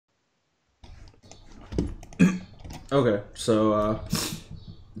Okay, so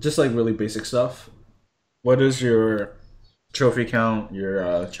just like really basic stuff. What is your trophy count?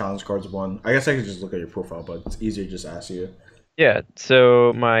 Your challenge cards won? I guess I could just look at your profile, but it's easier to just ask you. Yeah,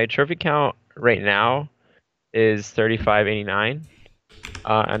 so my trophy count right now is 3589.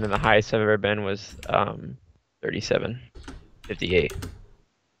 And then the highest I've ever been was 3758.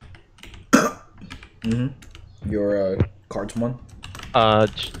 Your cards won.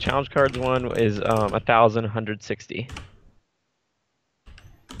 Challenge cards one is 1160.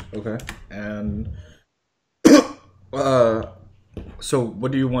 Okay, and uh, so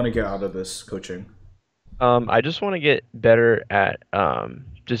what do you want to get out of this coaching? I just want to get better at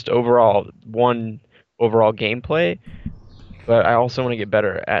just overall gameplay, but I also want to get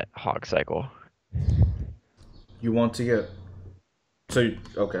better at hog cycle. You want to get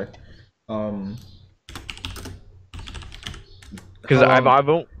okay. Um, Because how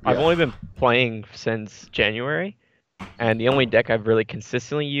long? I've Yeah. only been playing since January, and the only deck I've really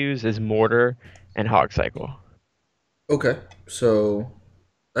consistently used is Mortar and Hog Cycle. Okay, so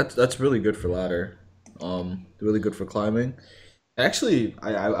that's really good for ladder. Really good for climbing. Actually,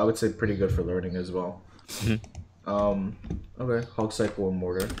 I would say pretty good for learning as well. Mhm. Um, okay, hog cycle and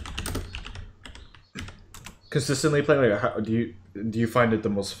mortar. Consistently playing like how, do you find it the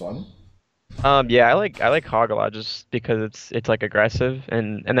most fun? Yeah, I like Hog a lot just because it's like aggressive,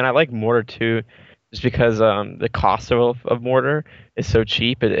 and then I like Mortar too, just because the cost of Mortar is so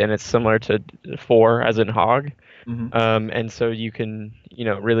cheap, and it's similar to four as in Hog. Mm-hmm. And so you can,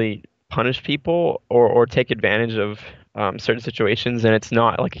 really punish people or take advantage of certain situations, and it's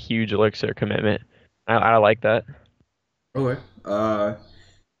not like a huge elixir commitment. I like that. Okay.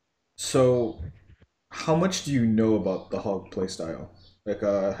 So how much do you know about the hog playstyle? Like,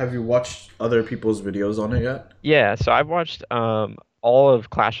 have you watched other people's videos on it yet? Yeah, so I've watched all of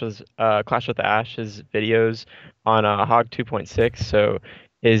Clash with Ash's videos on Hog 2.6. So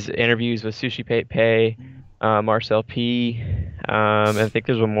his interviews with Sushi Pei, Marcel P, and I think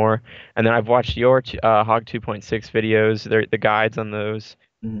there's one more. And then I've watched your Hog 2.6 videos, the guides on those.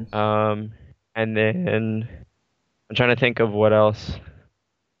 Mm-hmm. Um, and then I'm trying to think of what else.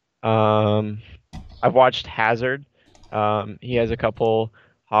 Um, I've watched Hazard. He has a couple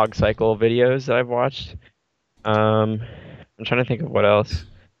Hog Cycle videos that I've watched. Um, I'm trying to think of what else.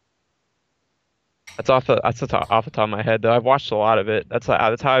 Off the top of my head though. I've watched a lot of it. That's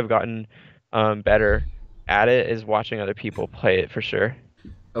how I've gotten better at it is watching other people play it for sure.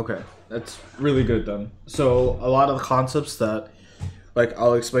 Okay, that's really good then. So a lot of the concepts that like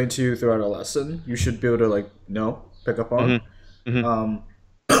I'll explain to you throughout a lesson, you should be able to like know, pick up on. Hmm. Hmm. Um,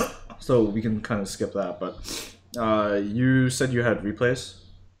 so we can kind of skip that. But you said you had replays,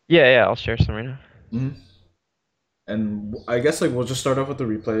 Yeah, yeah, I'll share some right now. and I guess like we'll just start off with the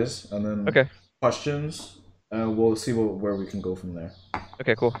replays, and then Okay. questions. We'll see where we can go from there.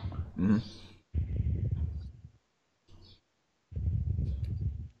 Okay, cool.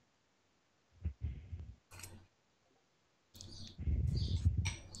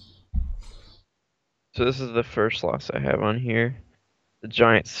 So this is the first loss I have on here. The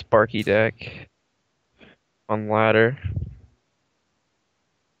giant Sparky deck on ladder.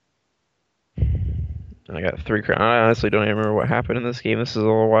 And I got three crown. I honestly don't even remember what happened in this game. This is a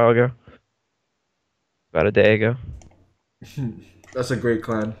little while ago. About a day ago. That's a great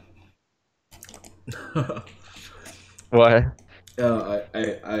clan. What?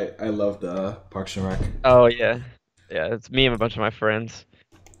 I love the Parks and Rec. Oh yeah. Yeah, it's me and a bunch of my friends.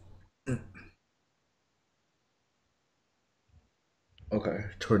 Okay,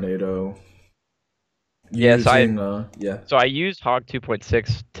 tornado. You Yeah, so I using yeah. So I used Hog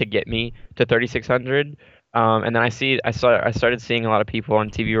 2.6 to get me to 3600. And then I started seeing a lot of people on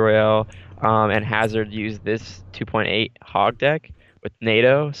TV Royale and Hazard use this 2.8 Hog deck with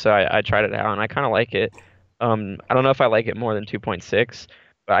NATO. So I tried it out and I kind of like it. I don't know if I like it more than 2.6,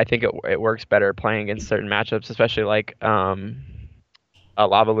 but I think it works better playing against certain matchups, especially like a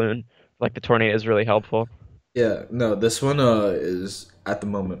Lava Loon. Like the tornado is really helpful. Yeah, no, this one is at the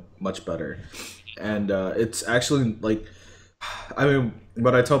moment much better. And it's actually like I mean,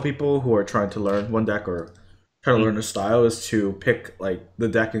 what I tell people who are trying to learn one deck or trying to learn a style is to pick like the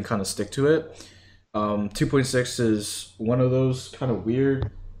deck and kind of stick to it. 2.6 is one of those kind of weird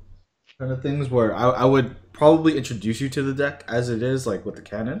kind of things where I would probably introduce you to the deck as it is, like with the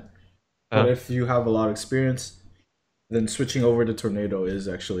cannon. But Uh, if you have a lot of experience, then switching over to Tornado is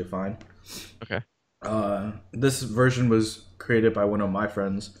actually fine. okay. This version was created by one of my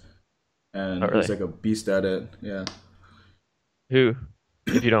friends, Oh, and he's really? like a beast at it. Yeah. Who?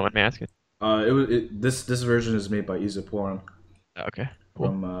 If you don't mind me asking. This version is made by EsoPa Okay, cool.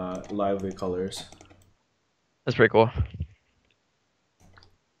 from Lively Colors. That's pretty cool.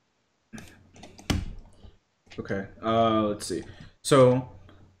 Okay. Let's see. So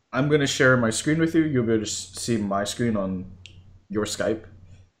I'm gonna share my screen with you. You'll be able to see my screen on your Skype,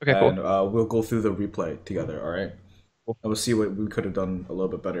 Okay, cool. and we'll go through the replay together. All right. Cool. And we'll see what we could have done a little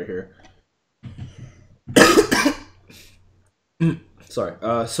bit better here.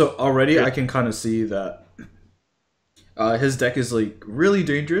 Sorry. So already Good. I can kind of see that his deck is like really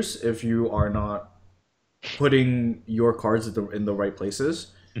dangerous if you are not putting your cards in the right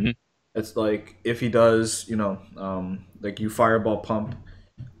places. Hmm. It's like if he does, like you fireball pump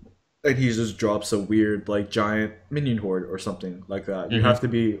and he just drops a weird like giant minion horde or something like that. You Hmm. have to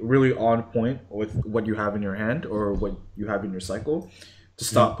be really on point with what you have in your hand or what you have in your cycle to Hmm.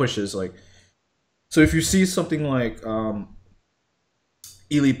 stop pushes. Like so, if you see something like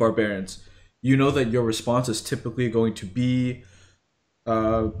elite barbarians, you know that your response is typically going to be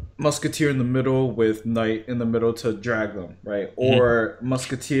uh, musketeer in the middle with knight in the middle to drag them, right? Hmm. Or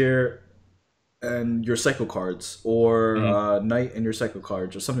musketeer and your cycle cards, or Hmm. knight and your cycle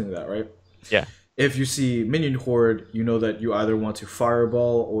cards, or something like that, right? Yeah. If you see minion horde, you know that you either want to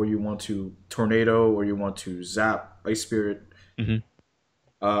fireball, or you want to tornado, or you want to zap ice spirit. Hmm.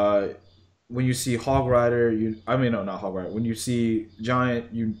 Uh, when you see hog rider, I mean no, not hog rider. When you see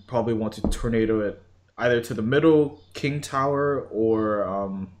giant, you probably want to tornado it either to the middle king tower or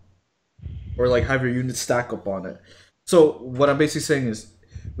like have your units stack up on it. So what I'm basically saying is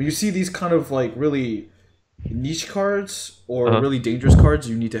when you see these kind of like really niche cards or Uh-huh. really dangerous cards,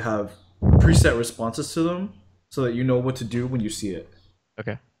 you need to have preset responses to them so that you know what to do when you see it.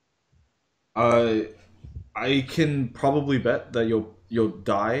 Okay. Uh, I can probably bet that you'll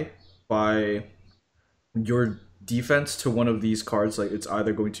die by your defense to one of these cards. Like it's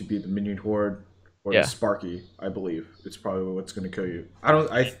either going to be the minion horde or the Yeah. Sparky. I believe it's probably what's going to kill you. I don't.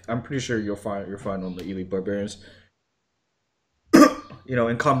 I'm pretty sure you're fine on the elite barbarians.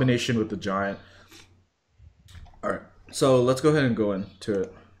 In combination with the giant. All right. So let's go ahead and go into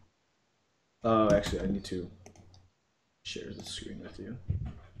it. Actually, I need to share the screen with you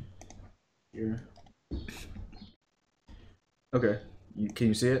here. Okay. Can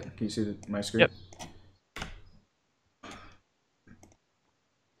you see it? Can you see my screen? Yep.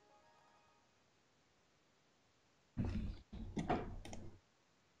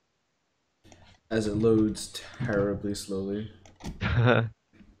 As it loads terribly slowly.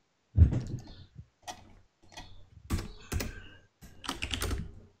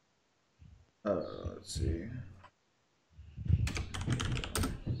 Let's see.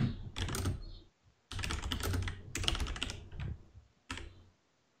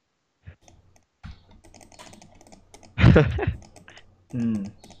 Hmm.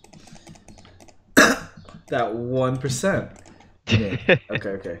 That 1%. Me. Okay,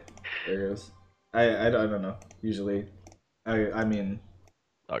 okay. There it goes. I don't know. Usually, I mean,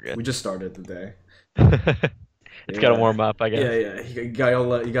 All we good. just started the day. It's gotta Yeah, warm up, I yeah, guess. yeah. You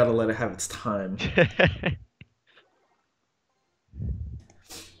gotta let it have its time.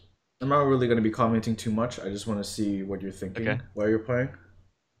 I'm not really gonna be commenting too much. I just want to see what you're Okay. thinking while you're playing.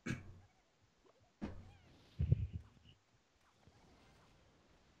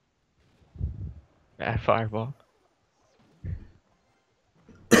 Bad fireball.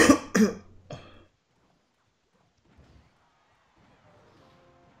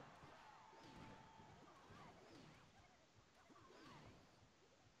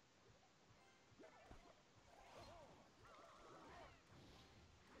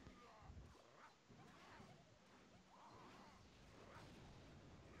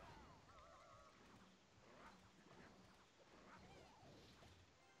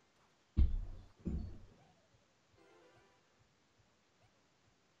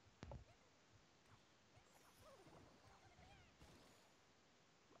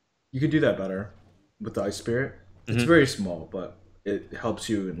 You could do that better with the ice spirit. It's Hmm. very small, but it helps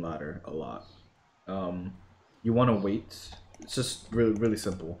you in ladder a lot. Um, you want to wait. It's just really really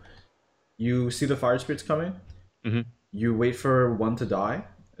simple. You see the fire spirits coming. Hmm. You wait for one to die,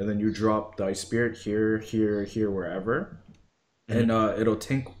 and then you drop the ice spirit here, here, here, wherever, Hmm. and it'll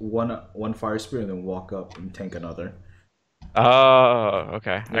tank one fire spirit and then walk up and tank another. Oh,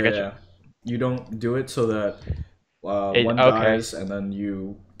 okay. I Yeah, got you. yeah. You don't do it so that one Okay. dies and then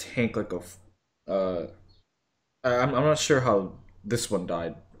you tank like uh, I'm not sure how this one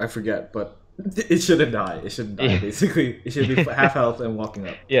died. I forget, but it shouldn't die. It shouldn't die. Yeah. Basically, it should be half health and walking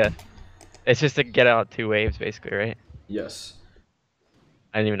up. Yeah. It's just to get out two waves, basically, right? Yes.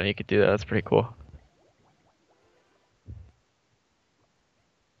 I didn't even know you could do that. That's pretty cool.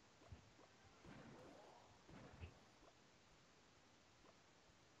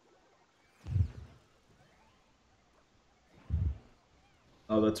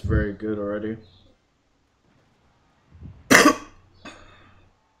 Oh, that's very good already.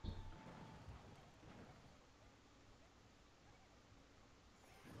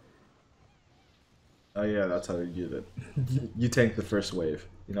 Oh yeah, that's how you did it. You tank the first wave.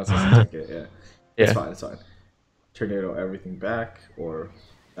 You're not supposed to tank it. Yeah, it's Yeah. fine. It's fine. Tornado everything back or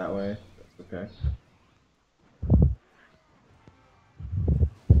that way. That's okay.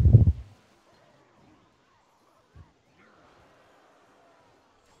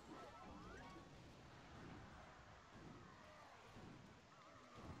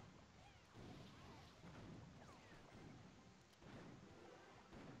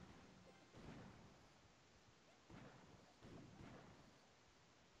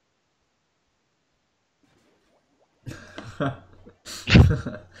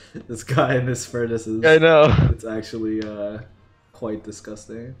 This guy in his furnace I is know. it's actually quite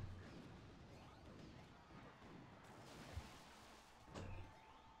disgusting.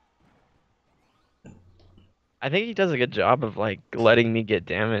 I think he does a good job of like letting me get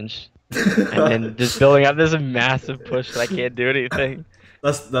damaged and then just building up this massive push that I can't do anything.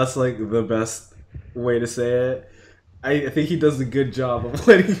 That's like the best way to say it. I think he does a good job of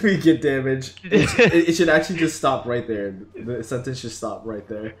letting me get damaged. It should actually just stop right there. The sentence should stop right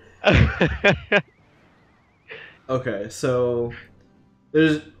there. Okay, so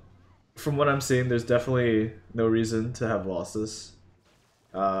there's from what I'm seeing, there's definitely no reason to have losses.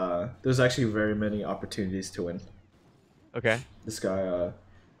 There's actually very many opportunities to win. Okay. This guy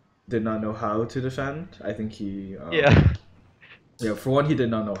did not know how to defend. I think Yeah. yeah, for one, he did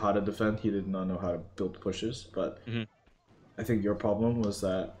not know how to defend. He did not know how to build pushes. But Mhm. I think your problem was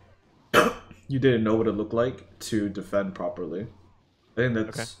that you didn't know what it looked like to defend properly. I think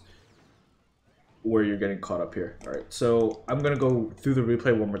Okay. that's where you're getting caught up here. All right, so I'm gonna go through the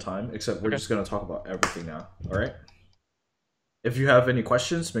replay one more time. Except we're Okay. just gonna talk about everything now. All right. If you have any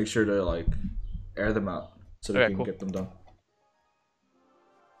questions, make sure to like air them out so we Okay, can cool. get them done.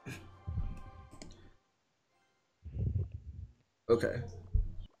 Okay.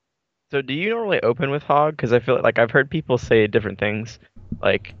 So do you normally open with hog? Because I feel like I've heard people say different things.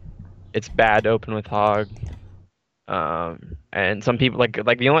 Like it's bad to open with hog. And some people like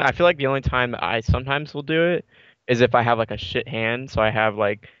the only I feel like the only time I sometimes will do it is if I have like a shit hand. So I have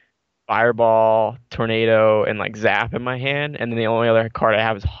like fireball, tornado, and like zap in my hand, and then the only other card I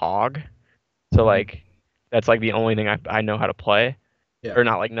have is hog. So Mm-hmm. like that's like the only thing I know how to play. Yeah. Or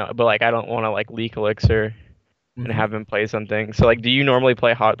not like no, but like I don't want to like leak elixir and Mm-hmm. have him play something. So like do you normally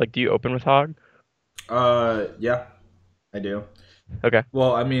play hog? Like do you open with hog? Yeah, I do. Okay.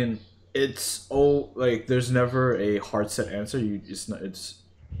 Well, I mean, it's all like there's never a hard set answer. You it's not it's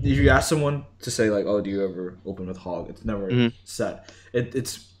if you ask someone to say like, "Oh, do you ever open with hog?" It's never Mhm. set.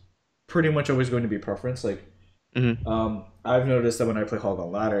 It's pretty much always going to be preference. Like, Mhm. I've noticed that when I play hog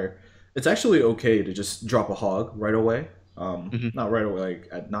on ladder, it's actually okay to just drop a hog right away. Mhm. Not right away, like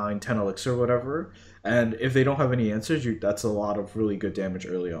at 9, 10 elixir or whatever. And if they don't have any answers, that's a lot of really good damage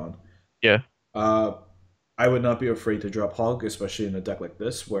early on. Yeah. Uh, I would not be afraid to drop hog, especially in a deck like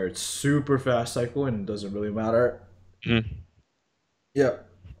this where it's super fast cycle and it doesn't really matter. Mhm. Yeah,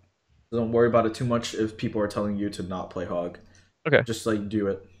 don't worry about it too much if people are telling you to not play hog. Okay. Just like do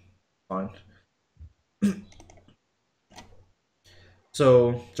it. Fine.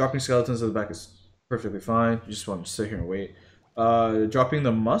 So dropping skeletons at the back is perfectly fine. You just want to sit here and wait. Dropping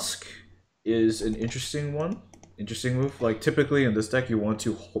the musk is an interesting one. Interesting move. Like typically in this deck, you want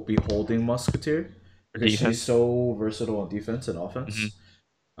to be holding musketeer For because she's defense. so versatile on defense and Mhm. offense.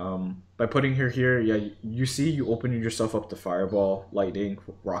 By putting her here, yeah, you see you open yourself up to fireball, lightning,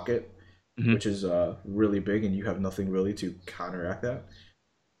 rocket, Mhm. which is really big, and you have nothing really to counteract that.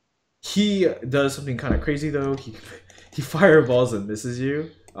 He does something kind of crazy though. He fireballs and misses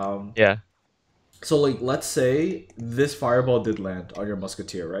you. Yeah. So like, let's say this fireball did land on your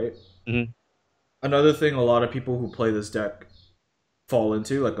musketeer, right? Mhm. Another thing a lot of people who play this deck fall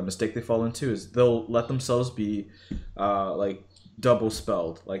into, like a mistake they fall into, is they'll let themselves be like double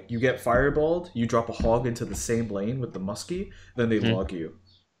spelled. Like you get fireballed, you drop a hog into the same lane with the muskie, then they Mhm. log you.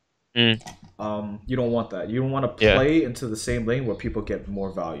 Mhm. You don't want that. You don't want to Yeah. play into the same lane where people get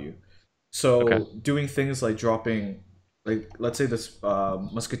more value. Okay. So doing things like dropping, like let's say this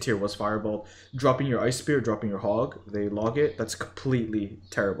musketeer was fireball, dropping your ice spear, dropping your hog, they log it. That's completely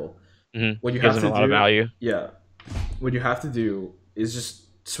terrible. Mhm. What you Gives have him a to lot of do, value. yeah, what you have to do is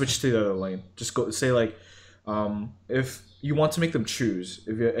just switch to the other lane. Just go say like, if you want to make them choose,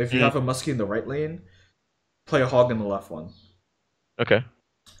 if you Mhm. have a muskie in the right lane, play a hog in the left one. Okay.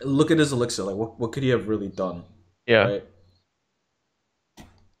 Look at his elixir. Like what could he have really done, Yeah. right?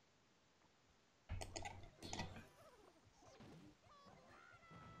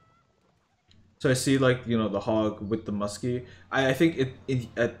 So I see like the hog with the muskie. I think it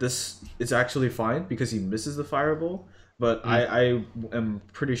at this it's actually fine because he misses the fireball. But Mhm. I am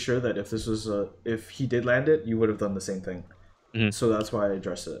pretty sure that if he did land it, you would have done the same thing. Mhm. So that's why I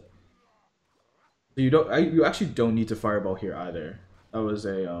address it. So you actually don't need to fireball here either. That was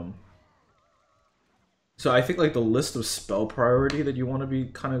a So I think like the list of spell priority that you want to be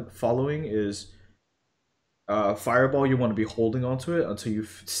kind of following is fireball. You want to be holding onto it until you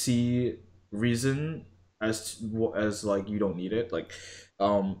see reason as like you don't need it. Like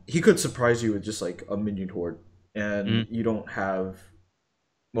he could surprise you with just like a minion horde, and Mhm. you don't have.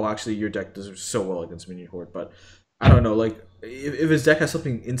 Well, actually, your deck does so well against minion horde, but I don't know. Like if his deck has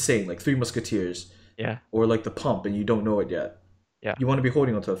something insane like Three Musketeers Yeah. or like the pump, and you don't know it yet, Yeah. you want to be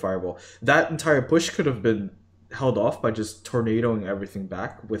holding onto the fireball. That entire push could have been held off by just tornadoing everything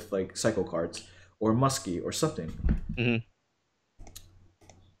back with like cycle cards or musky or something. Mhm.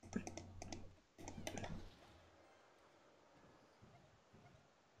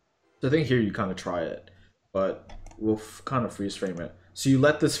 So I think here you kind of try it, but we'll kind of freeze frame it. So you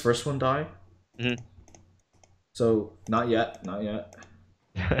let this first one die. Mhm. So not yet, not yet.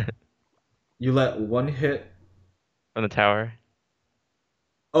 You let one hit. From the tower.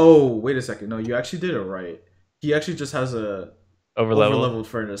 Oh, wait a second. No, you actually did it right. He actually just has a Over over level. leveled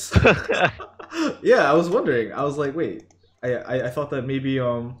furnace. Yeah, I was wondering. I was like, wait. I thought that maybe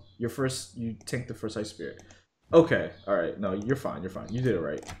you tank the first ice spirit. Okay, all right. No, you're fine. You're fine. You did it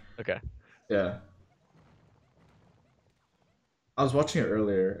right. Okay. Yeah. I was watching it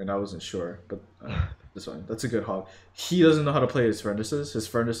earlier and I wasn't sure, but this one, that's a good hog. He doesn't know how to play his furnaces. His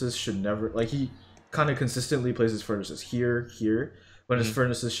furnaces should never like he kind of consistently plays his furnaces here, here, when his Mhm.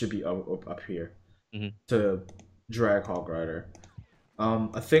 furnaces should be up here Mhm. to drag Hog Rider.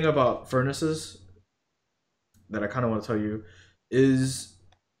 A thing about furnaces that I kind of want to tell you is,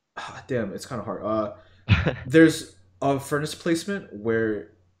 damn, it's kind of hard. There's a furnace placement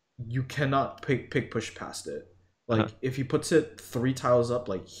where you cannot pick push past it. Uh-huh. Like if he puts it 3 tiles up,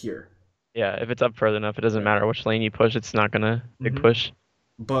 like here. Yeah, if it's up further enough, it doesn't Yeah. matter which lane you push, it's not gonna big hmm push.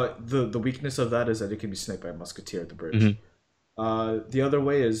 But the weakness of that is that it can be sniped by a musketeer at the bridge. Mhm. The other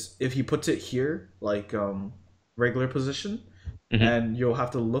way is if he puts it here, like regular position, Mhm. and you'll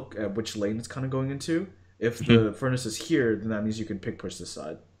have to look at which lane it's kind of going into. If Mhm. the furnace is here, then that means you can pick push this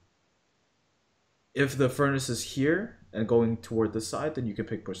side. If the furnace is here and going toward this side, then you can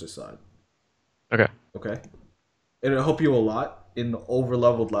pick push this side. Okay. Okay, it'll help you a lot in the over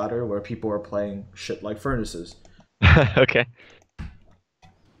leveled ladder where people are playing shit like furnaces. Okay.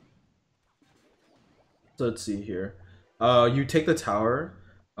 So let's see here. You take the tower,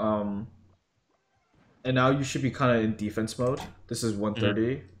 um, and now you should be kind of in defense mode. This is Mhm.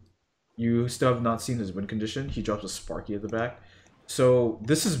 130. You still have not seen his win condition. He drops a Sparky at the back. So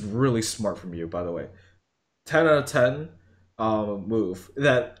this is really smart from you, by the way. 10 out of 10 move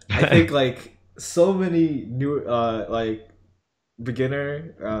that I think like so many new like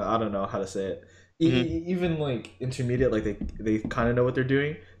beginner I don't know how to say it. Mhm. Even like intermediate like they kind of know what they're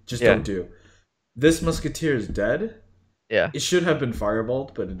doing, just Yeah. don't do. This musketeer is dead. Yeah. It should have been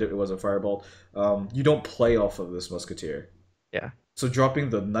fireballed, but it wasn't fireballed. You don't play off of this musketeer. Yeah. So dropping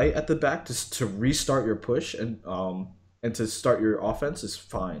the knight at the back to restart your push and to start your offense is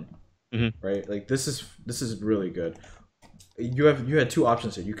fine, Mhm. right? Like this is really good. You had two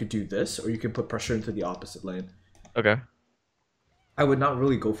options here. You could do this, or you could put pressure into the opposite lane. Okay. I would not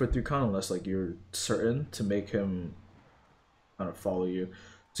really go for 3 con unless like you're certain to make him kind of follow you.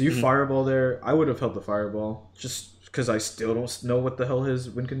 So you Mhm. fireball there. I would have held the fireball just because I still don't know what the hell his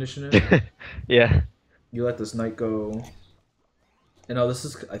win condition is. Yeah. You let this knight go. And now this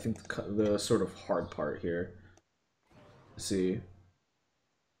is I think the sort of hard part here. Let's see.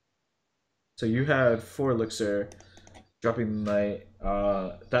 So you had 4 elixir, dropping the knight.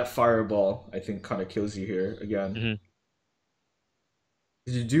 That fireball I think kind of kills you here again. Mhm.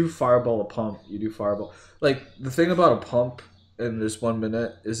 You do fireball a pump. You do fireball. Like the thing about a pump in this 1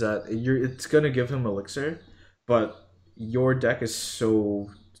 minute is that it's gonna give him elixir, but your deck is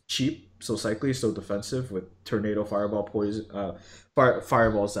so cheap, so cycly, so defensive with tornado, fireball, poison,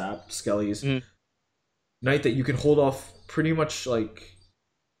 fireball, zap, skellies, Mhm. knight that you can hold off pretty much like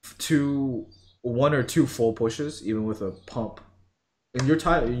two, 1 or 2 full pushes even with a pump. And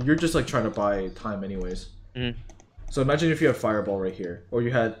you're just like trying to buy time anyways. Mhm. So imagine if you had fireball right here, or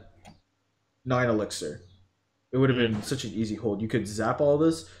you had 9 elixir. It would have Mhm. been such an easy hold. You could zap all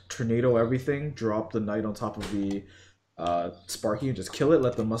this, tornado everything, drop the knight on top of the Sparky and just kill it.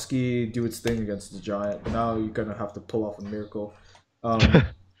 Let the muskie do its thing against the giant. But now you're gonna have to pull off a miracle. Um, So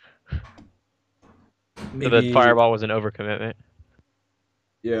the maybe fireball was an overcommitment.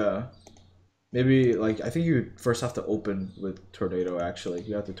 yeah. Maybe like I think you first have to open with tornado. Actually,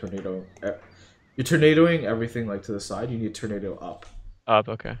 you have to tornado. You're tornadoing everything like to the side. You need tornado up. Up,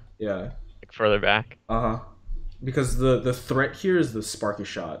 okay. Yeah. Like further back. Uh huh. Because the threat here is the sparky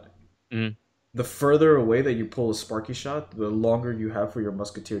shot. Mm-hmm. The further away that you pull a sparky shot, the longer you have for your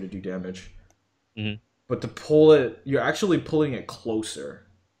musketeer to do damage. Mm-hmm. But to pull it, you're actually pulling it closer.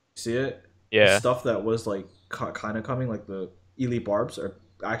 See it? The Yeah, stuff that was like kind of coming, like the elite barbs, are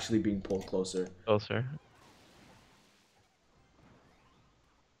actually being pulled closer. closer.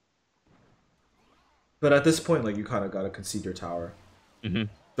 But at this point, like you kind of gotta concede your tower. Mm-hmm.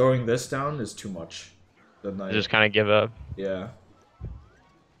 Throwing this down is too much. The Just knight, kind of give up. yeah.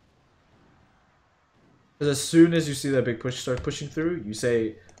 Because as soon as you see that big push start pushing through, you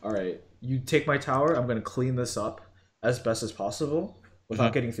say, "All right, you take my tower. I'm gonna clean this up as best as possible Mm-hmm.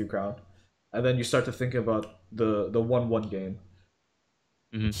 without getting through crown." And then you start to think about the 1-1 game.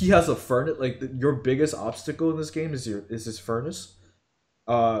 Mm-hmm. He has a furnace. Like your biggest obstacle in this game is his furnace,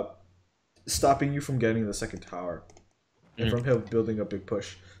 uh, stopping you from getting the second tower and Mm-hmm. from him building a big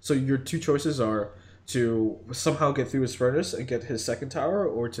push. So your two choices are to somehow get through his furnace and get his second tower,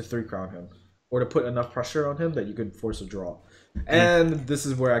 or to three crown him, or to put enough pressure on him that you could force a draw. Mm-hmm. And this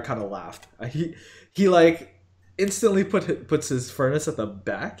is where I kind of laughed. He like instantly puts his furnace at the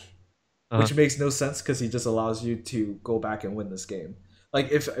back, Uh-huh. which makes no sense because he just allows you to go back and win this game.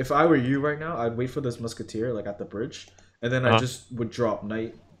 Like if I were you right now, I'd wait for this musketeer like at the bridge, and then I Uh-huh. just would drop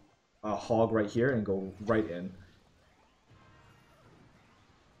knight, hog right here and go right in.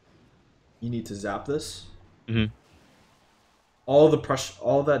 You need to zap this. Mm-hmm. All the pressure,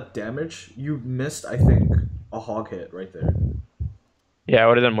 all that damage you missed. I think a hog hit right there. Yeah, I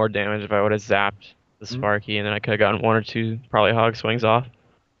would have done more damage if I would have zapped the Hmm? Sparky, and then I could have gotten one or two probably hog swings off.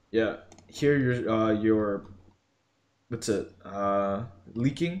 Yeah. Here you're what's it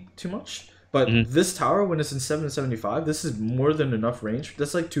leaking too much. But Mm-hmm. this tower, when it's in 775, this is more than enough range.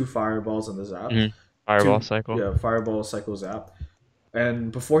 That's like two fireballs in the zap. Mm-hmm. Fireball Two, cycle. yeah, fireball cycle zap.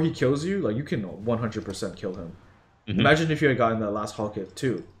 And before he kills you, like you can 100% kill him. Mm-hmm. Imagine if you had gotten that last hog hit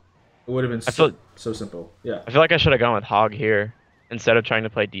too. It would have been I feel so simple. Yeah. I feel like I should have gone with hog here instead of trying to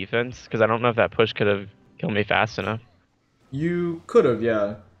play defense because I don't know if that push could have killed me fast enough. You could have,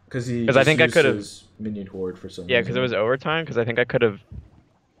 yeah, because he Because I just think I used could have, his minion horde for some yeah, because it reason. was overtime. Because I think I could have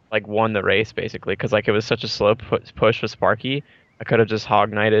like won the race basically. Because like it was such a slow push with Sparky, I could have just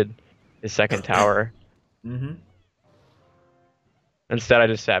hog knighted his second tower. Mm-hmm. Instead, I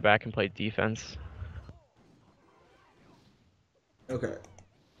just sat back and played defense. Okay.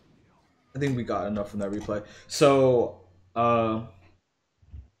 I think we got enough from that replay. So, the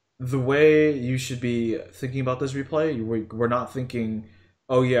way you should be thinking about this replay, we're not thinking,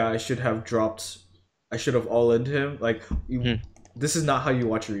 oh yeah, I should have all into him. Like, Hmm. this is not how you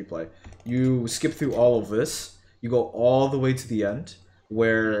watch a replay. You skip through all of this. You go all the way to the end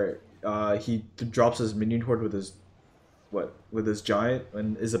where he drops his minion horde with his with his giant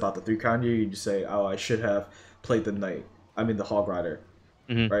and is about to three crown you. You just say, oh, I should have played the knight. I mean the hog rider,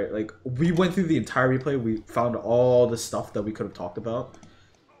 Hmm. right? Like we went through the entire replay. We found all the stuff that we could have talked about.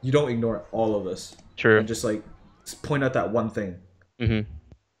 You don't ignore all of this True. and just point out that one thing. Hmm.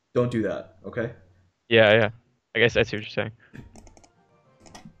 Don't do that, okay? Yeah, yeah. I guess I see what you're saying.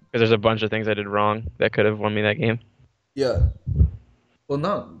 Because there's a bunch of things I did wrong that could have won me that game. Yeah. Well,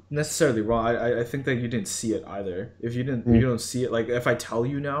 not necessarily wrong. I think that you didn't see it either. If you Mm. don't see it, like if I tell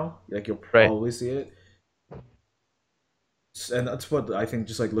you now, like you'll Right. probably see it. And that's what I think.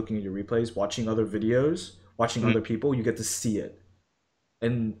 Just like looking at your replays, watching other videos, watching Hmm. other people, you get to see it.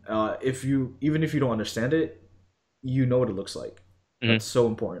 And if you even if you don't understand it, you know what it looks like. Hmm. That's so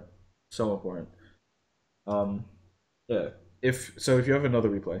important, so important. Um, yeah. If you have another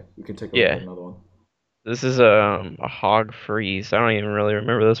replay, you can take a look at Yeah. another one. This is a hog freeze. I don't even really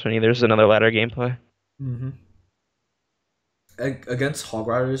remember this one either. There's another ladder gameplay. Mm-hmm. Against Hog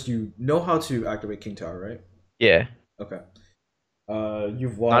Riders, you know how to activate King Tower, right? Yeah. Okay.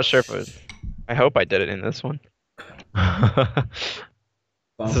 You've Not sure if it was, watched I hope I did it in this one. This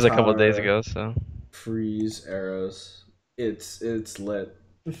Bomb is a couple of days Tower, ago, so Freeze, Arrows. It's lit.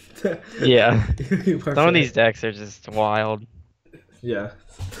 yeah. You are Some of these fit. decks are just wild. Yeah.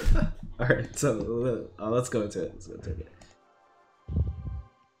 All right. So let's go into it. Let's go into it.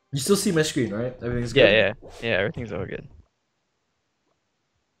 You still see my screen, right? Everything's Yeah, good. yeah. Yeah, everything's all good.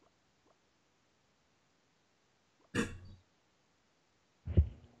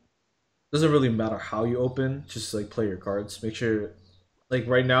 Doesn't really matter how you open. Just like play your cards. Make sure. Like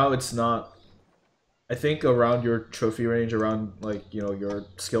right now, it's not. I think around your trophy range, around like your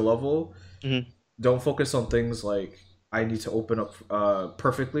skill level, Hmm. don't focus on things like I need to open up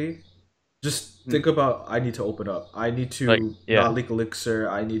perfectly. Just Mm, think about I need to open up. I need like, to yeah. not leak elixir.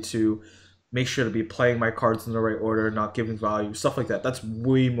 I need to make sure to be playing my cards in the right order, not giving value, stuff like that. That's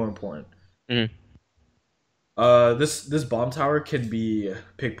way more important. Mm, This bomb tower can be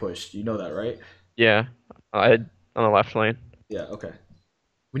pig pushed. You know that, right? yeah. I on the left lane. Yeah. Okay.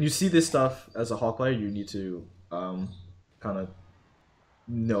 When you see this stuff as a Hawk player, you need to kind of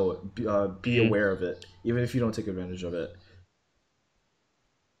know it, be Mm, aware of it, even if you don't take advantage of it.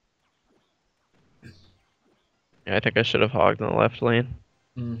 yeah, I think I should have hogged on the left lane.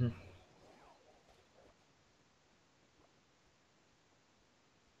 Hmm.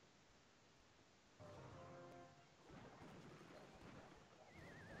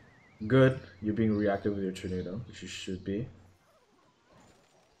 Good. You're being reactive with your tornado, which you should be.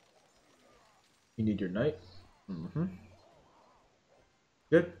 You need your knight. Hmm.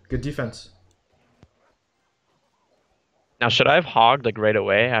 Good. Good defense. Now, should I have hogged like right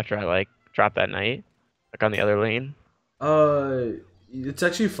away after I like dropped that knight, like on the other lane? Uh, it's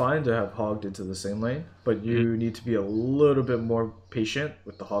actually fine to have hogged into the same lane, but Mm, you need to be a little bit more patient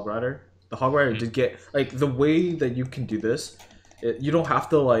with the hog rider. The hog rider mm, did get like the way that you can do this. You don't have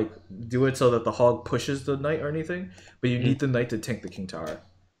to like do it so that the hog pushes the knight or anything, but you mm. need the knight to tank the king tower.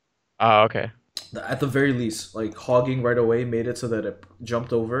 Oh, okay. At the very least, like hogging right away made it so that it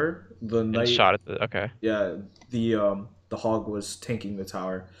jumped over the And knight. shot at the okay. Yeah, the hog was tanking the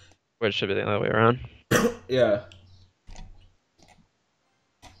tower. Which should be the other way around. Yeah,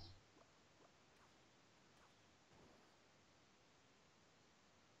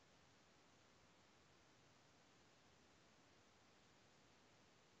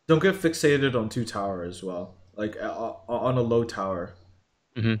 don't get fixated on two tower as well. Like on a low tower,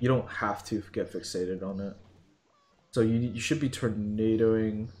 Hmm. you don't have to get fixated on it. So you should be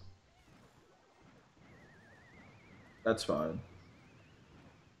tornadoing. That's fine.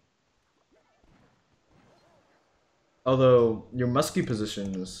 Although your musky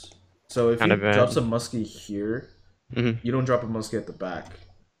position is so if Kind he of drops a bad. musky here, Hmm. you don't drop a musky at the back.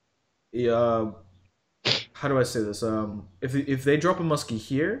 Yeah, how do I say this? If they drop a muskie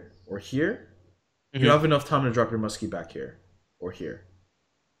here or here, you Hmm. have enough time to drop your muskie back here or here.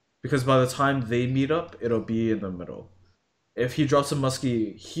 Because by the time they meet up, it'll be in the middle. If he drops a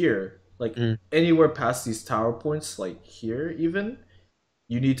muskie here, like Mm, anywhere past these tower points, like here even,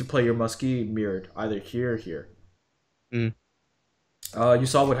 you need to play your muskie mirrored, either here or here. mm, You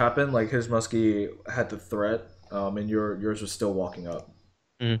saw what happened. Like his muskie had the threat, and yours was still walking up.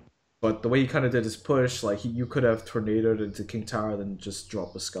 mm, But the way he kind of did his push, like you could have tornadoed into King Tower, then just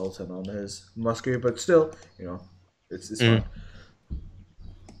drop a skeleton on his musket. But still, it's mm. fine.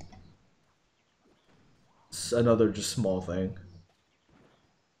 It's another just small thing.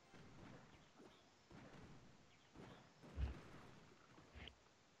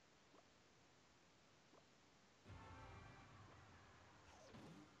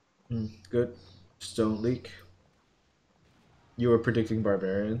 Good. Just don't leak. You were predicting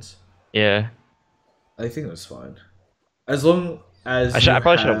barbarians. Yeah. I think that's fine. As long as I you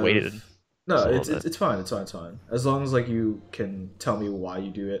probably should have have waited no, just a little it's bit. it's fine. It's fine. It's fine. As long as like you can tell me why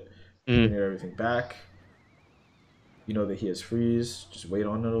you do it. Mm, Tornado everything back. You know that he has freeze. Just wait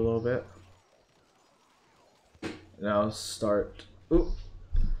on it a little bit. Now start. Ooh,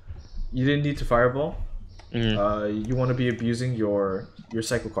 you didn't need to fireball. mm, You want to be abusing your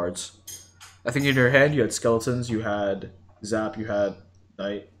cycle cards. I think in your hand you had skeletons, you had zap, you had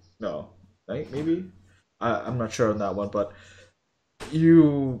knight. No, knight maybe. I'm not sure on that one, but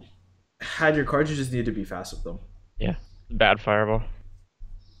you had your cards. You just need to be fast with them. yeah. Bad fireball.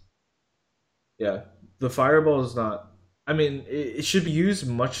 Yeah, the fireball is not. I mean, it should be used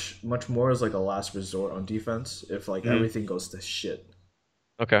much more as like a last resort on defense if like Mm, everything goes to shit.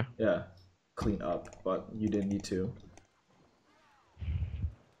 okay. Yeah, clean up, but you didn't need to.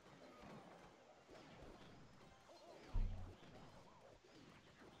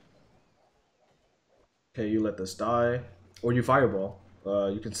 Okay, you let this die, or you fireball.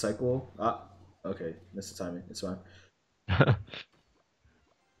 You can cycle. Ah, okay, missed the timing. It's fine.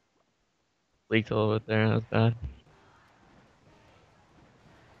 Leaked a little bit there. That was bad.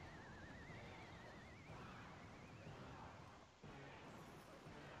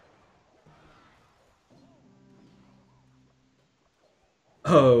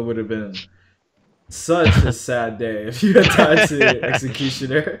 Oh, it would have been such a sad day if you had died to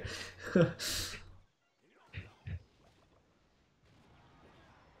executioner.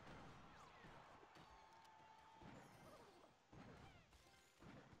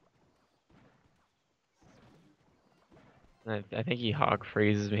 I think he hog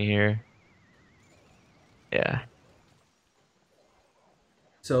freezes me here. Yeah.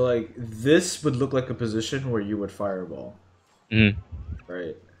 So like this would look like a position where you would fireball, Mm,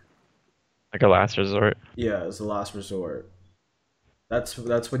 right? like a last resort. Yeah, as the last resort. That's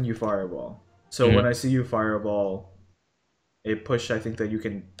when you fireball. So when Mm, I see you fireball a push, I think that you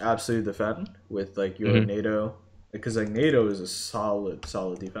can absolutely defend with like your mm, NATO, because like NATO is a solid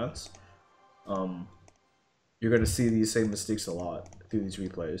defense. Um, you're gonna see these same mistakes a lot through these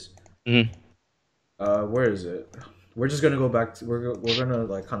replays. mm. Where is it? We're just gonna go back. We're gonna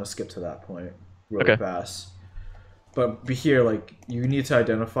like kind of skip to that point really Okay. fast. But be here, like you need to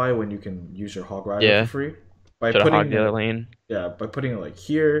identify when you can use your hog rider for Yeah. free by Should have hogged putting the other it. lane. Yeah, by putting it like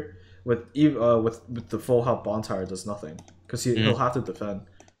here with the full health bonfire does nothing because he'll Mm, have to defend.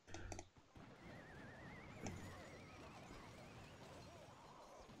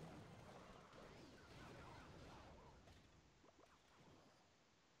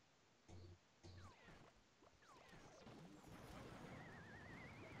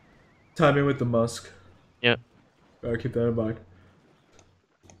 Timing with the musk. yeah. Gotta keep that in mind.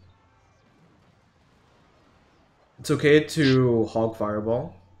 It's okay to hog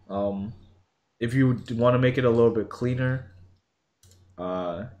fireball. Um, if you want to make it a little bit cleaner,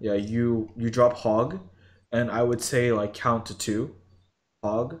 yeah, you drop hog, and I would say like count to two,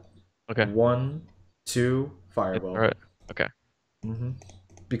 hog, Okay. one, two, Yep. All right. fireball. Okay. hmm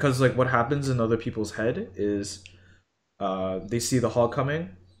Because like what happens in other people's head is they see the hog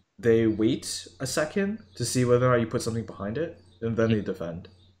coming, they wait a second to see whether or not you put something behind it, and then Mm, they defend.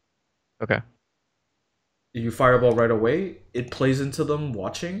 okay. You fireball right away, it plays into them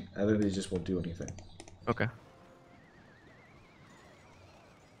watching, and then they just won't do anything. Okay.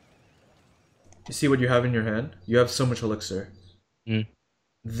 You see what you have in your hand? You have so much elixir. Mm,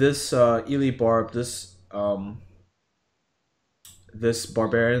 This elite barb, this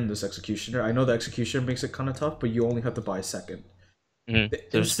barbarian, this executioner. I know the executioner makes it kind of tough, but you only have to buy a second. mm. The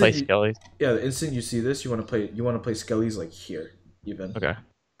So just play instant you, Skellies. yeah, the instant you see this, you want to play skellies like here even, Okay.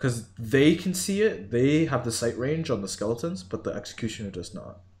 because they can see it. They have the sight range on the skeletons, but the executioner does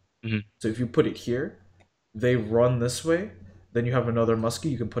not. Mm, So if you put it here, they run this way. Then you have another muskie.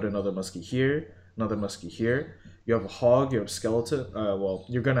 You can put another muskie here, another muskie here. You have a hog. You have skeleton. Well,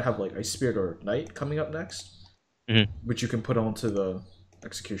 you're gonna have like ice spirit or knight coming up next, mm, which you can put onto the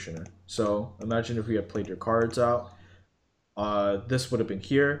executioner. So imagine if we had played your cards out. This would have been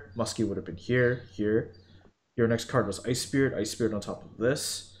here. Muskie would have been here, here. Your next card was Ice Spirit on top of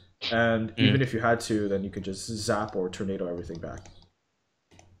this. And even mm. if you had to, then you could just zap or tornado everything back.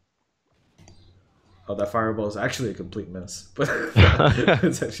 Oh, that fireball is actually a complete miss, but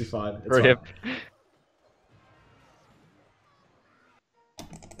it's actually fine. It's fine. Rip.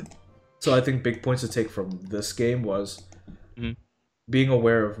 So I think big points to take from this game was Mm, being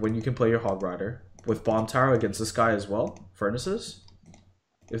aware of when you can play your Hog Rider with Bomb Tower against this guy as well. Furnaces.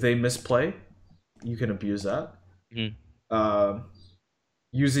 If they misplay, you can abuse that. mm, Um,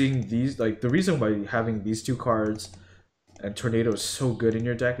 Using these, like the reason why having these two cards and Tornado is so good in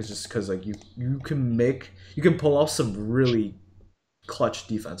your deck is just because like you can pull off some really clutch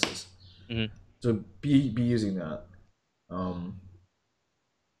defenses. mm. So be using that.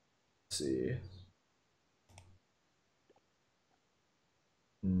 Let's see.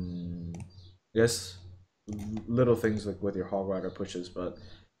 Yes, little things like with your Hog Rider pushes, but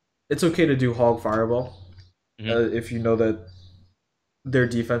it's okay to do Hog Fireball Mm, if you know that their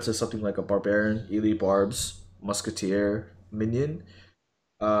defense is something like a Barbarian, Elite Barbs, Musketeer, Minion.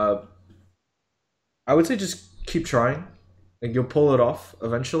 Uh, I would say just keep trying, and you'll pull it off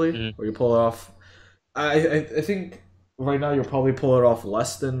eventually, mm, or you pull it off. I think right now you'll probably pull it off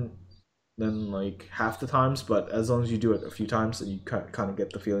less than like half the times, but as long as you do it a few times, then you kind of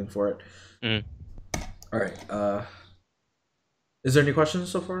get the feeling for it. mm. All right. Is there any questions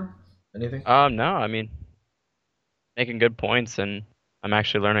so far? Anything? No, I mean, making good points, and I'm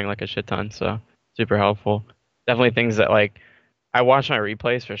actually learning like a shit ton, so super helpful. Definitely things that like I watch my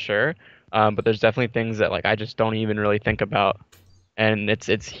replays for sure, but there's definitely things that like I just don't even really think about, and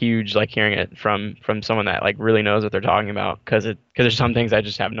it's huge like hearing it from someone that like really knows what they're talking about, because there's some things I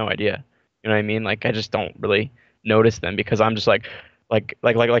just have no idea. You know what I mean? Like I just don't really notice them because I'm just like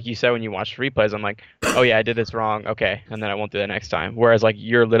you said when you watch replays, I'm like, oh yeah, I did this wrong, okay, and then I won't do that next time. Whereas like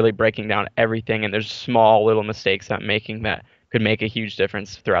you're literally breaking down everything, and there's small little mistakes that making that could make a huge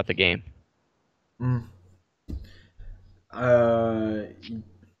difference throughout the game. Mm. Uh,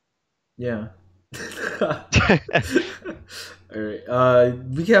 yeah. All right.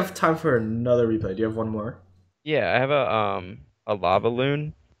 We have time for another replay. Do you have one more? Yeah, I have a lava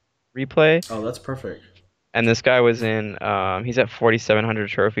loon replay. Oh, that's perfect. And this guy was in, he's at 4,700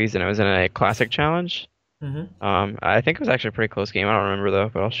 trophies, and I was in a classic challenge. Mm-hmm. I think it was actually a pretty close game. I don't remember though,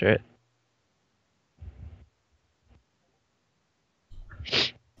 but I'll share it.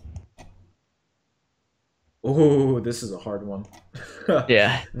 Oh, this is a hard one.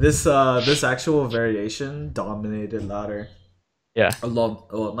 Yeah, This actual variation dominated ladder yeah. a long,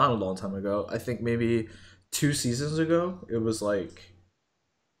 well, not a long time ago. I think maybe 2 seasons ago. It was like,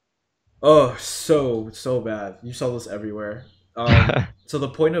 oh, so bad. You saw this everywhere. So the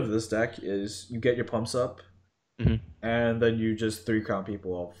point of this deck is you get your pumps up, Mhm. and then you just three crown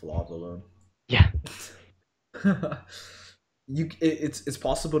people off lava alone. Yeah. It's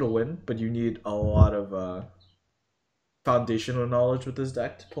possible to win, but you need a lot of foundational knowledge with this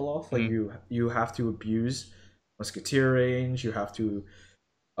deck to pull off. Like Mhm. you have to abuse musketeer range. You have to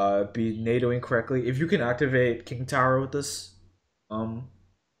be NATOing correctly. If you can activate King Tower with this, um,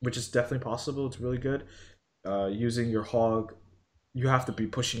 which is definitely possible, it's really good. Using your hog, you have to be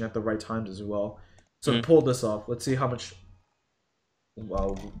pushing at the right times as well. So to Mhm. pull this off, let's see how much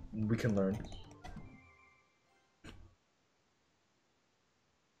we can learn.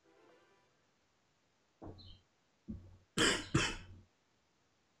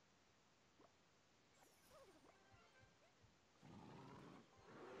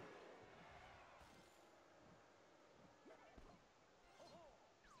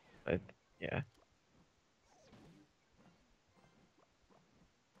 But, yeah.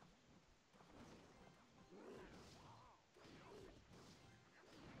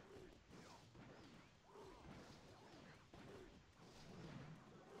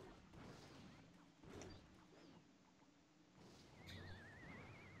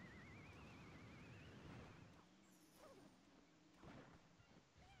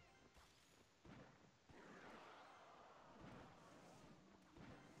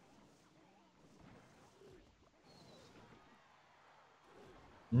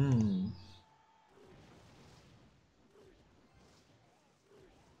 Hmm.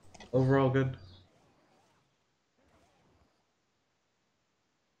 Overall good.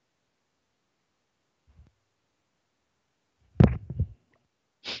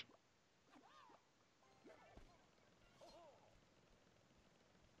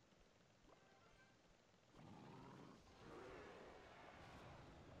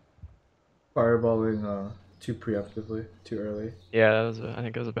 Fireballing too preemptively, too early. Yeah, I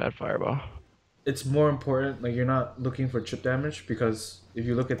think it was a bad fireball. It's more important. Like you're not looking for chip damage because if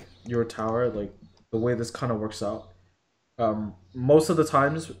you look at your tower, like the way this kind of works out, most of the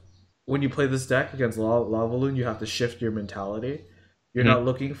times when you play this deck against Lava Loon, you have to shift your mentality. You're Mhm. not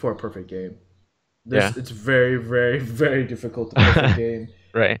looking for a perfect game. Yeah. This It's very, very, very difficult to perfect game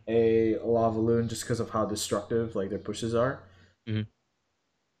Right. a Lava Loon just because of how destructive like their pushes are. Mhm.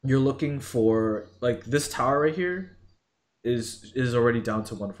 You're looking for like this tower right here is already down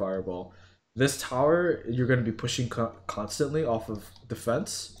to one fireball. This tower you're going to be pushing constantly off of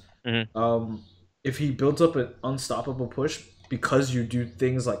defense. Mhm. Um, if he builds up an unstoppable push because you do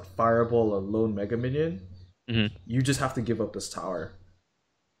things like fireball or lone mega minion, Mhm. you just have to give up this tower.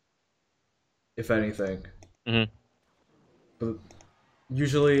 If anything, Mhm. but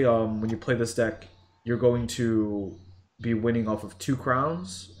usually when you play this deck, you're going to be winning off of two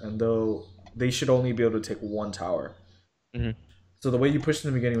crowns, and though they should only be able to take one tower. Mhm. So the way you pushed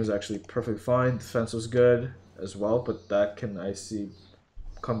in the beginning was actually perfectly fine. Defense was good as well, but that can I see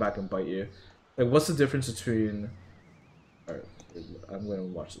come back and bite you. Like, what's the difference between? All right, I'm gonna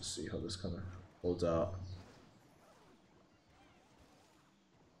watch this, see how this kind of holds out.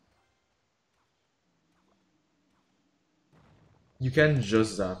 You can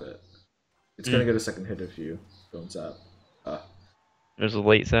just zap it. It's gonna Mhm. get a second hit if you don't zap. Ah, There's a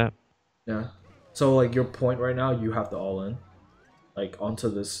late zap. yeah. So like your point right now, you have to all in like onto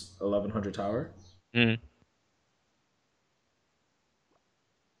this 1100 tower. Mhm.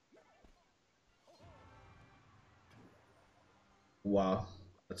 Wow,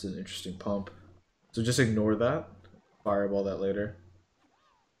 that's an interesting pump. So just ignore that. Fireball that later.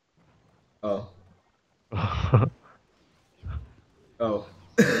 Oh, oh, oh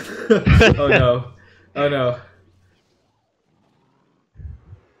no, oh no.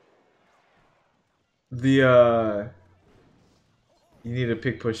 The you need a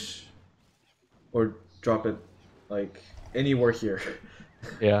pick push or drop it like anywhere here.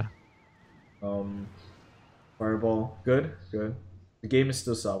 Yeah. um, Fireball, good, good. The game is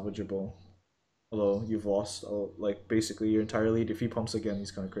still salvageable, although you've lost like basically your entire lead. If he pumps again, he's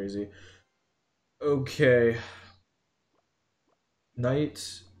kind of crazy. Okay,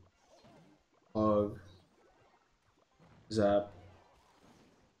 Knight, Hog, Zap.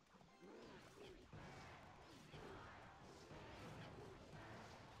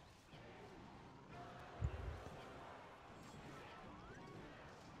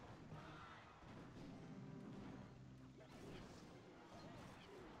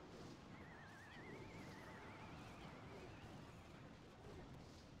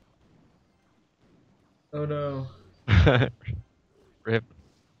 Oh no. Rip.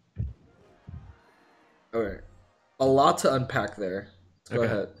 All right. A lot to unpack there. Let's go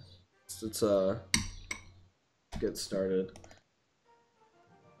Okay. ahead. Let's get started.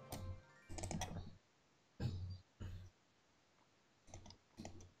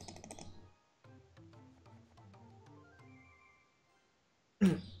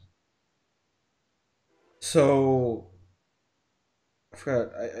 So I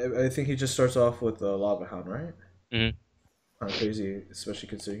forgot. I think he just starts off with a lava hound, right? Mhm. Kind of crazy, especially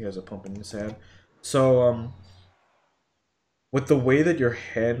considering he has a pump in his hand. So with the way that your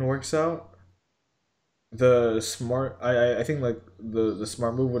hand works out, the smart I think like the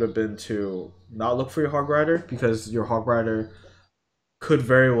smart move would have been to not look for your hog rider because your hog rider could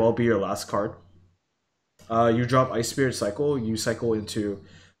very well be your last card. You drop Ice Spirit Cycle, you cycle into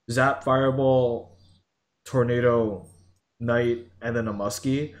Zap, Fireball, Tornado, Knight, and then a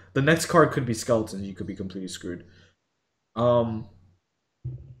Muskie. The next card could be Skeleton. You could be completely screwed. Um,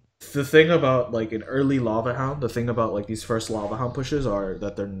 the thing about like an early Lava Hound, the thing about like these first Lava Hound pushes are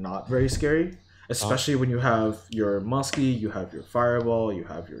that they're not very scary, Uh, especially when you have your Muskie, you have your Fireball, you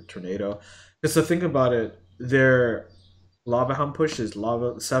have your Tornado. Because the thing about it, their Lava Hound push is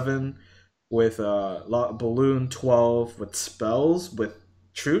Lava 7 with Balloon 12 with spells with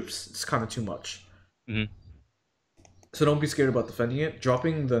troops. It's kind of too much. mhm. So don't be scared about defending it.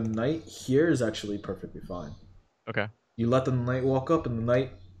 Dropping the knight here is actually perfectly fine. Okay. You let the knight walk up, and the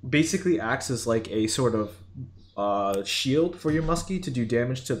knight basically acts as like a sort of shield for your muskie to do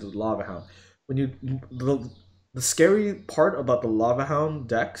damage to the lava hound. When you the scary part about the lava hound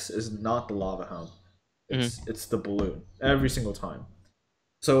decks is not the lava hound. Mhm. It's the balloon every single time.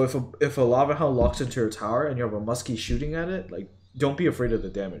 So if a lava hound locks into your tower and you have a muskie shooting at it, like don't be afraid of the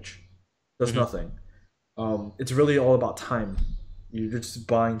damage. It does Mhm. nothing. It's really all about time. You're just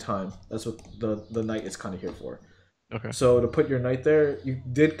buying time. That's what the knight is kind of here for. Okay. So to put your knight there, you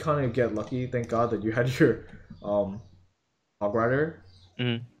did kind of get lucky. Thank God that you had your um, hog rider,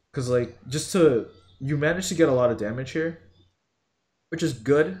 Mhm. because like just to you managed to get a lot of damage here, which is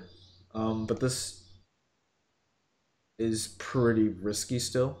good. But this is pretty risky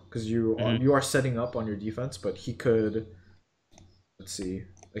still because Mhm. you are setting up on your defense. But he could, let's see,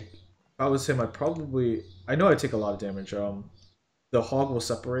 like if I was him, I know I take a lot of damage. The hog will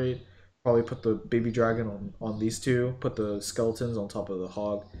separate. Probably put the baby dragon on these two. Put the skeletons on top of the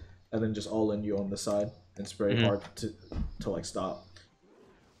hog, and then just all in you on the side. And it's very Mhm. hard to like stop.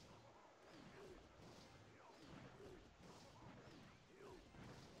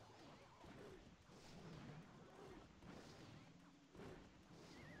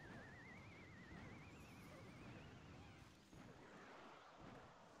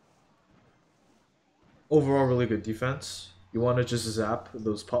 Overall, really good defense. You want to just zap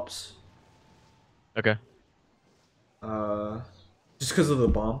those pups, Okay. uh, just because of the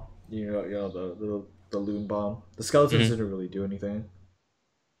bomb. The loon bomb. The skeletons Mhm. didn't really do anything.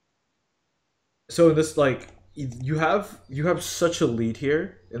 So in this like you have such a lead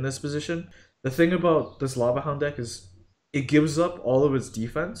here in this position. The thing about this lava hound deck is it gives up all of its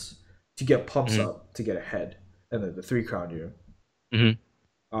defense to get pumps Mhm. up to get ahead, and then the three crown you. Mhm.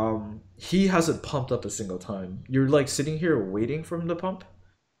 He hasn't pumped up a single time. You're like sitting here waiting for him to pump,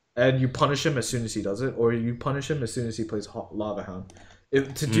 and you punish him as soon as he does it, or you punish him as soon as he plays lava hound. To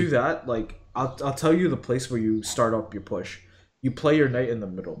Mhm. do that, like I'll tell you the place where you start up your push. You play your knight in the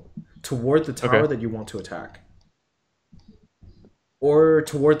middle toward the Okay. tower that you want to attack, or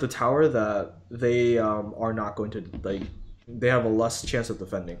toward the tower that they are not going to like. They have a less chance of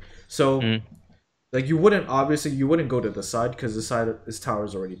defending. So Mhm. like you wouldn't go to the side because this tower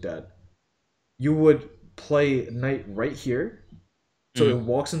is already dead. You would play knight right here, so Mhm. it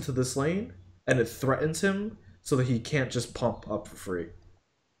walks into this lane and it threatens him so that he can't just pump up for free.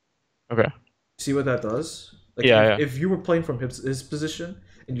 Okay. See what that does? Like Yeah. if, Yeah. if you were playing from his position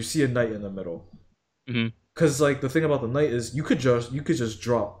and you see a knight in the middle, Mhm. because like the thing about the knight is you could just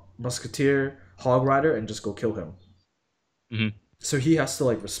drop musketeer, hog rider, and just go kill him. Mhm. So he has to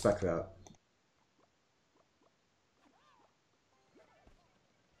like respect that.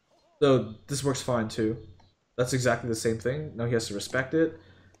 So this works fine too. That's exactly the same thing. Now he has to respect it.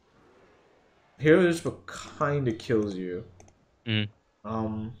 Here's what kind of kills you. Mhm.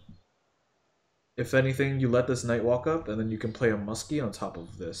 Um, if anything, you let this knight walk up, and then you can play a muskie on top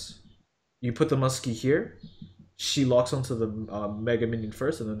of this. You put the muskie here. She locks onto the mega minion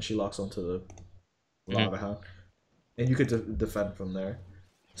first, and then she locks onto the Mhm. lava hound, and you could defend from there.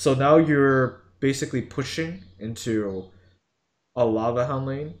 So now you're basically pushing into a lava hound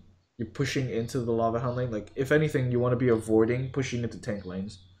lane. You're pushing into the lava hound lane. Like if anything, you want to be avoiding pushing into tank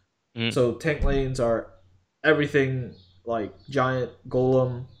lanes. Mhm. So tank lanes are everything like giant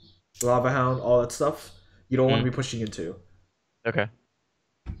golem, lava hound, all that stuff. You don't want Mm. to be pushing into. Okay.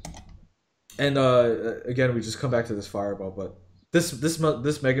 And again, we just come back to this fireball, but this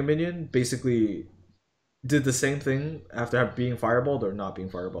mega minion basically did the same thing after being fireballed or not being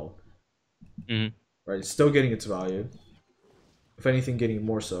fireballed. Mm. Right, it's still getting its value. If anything, getting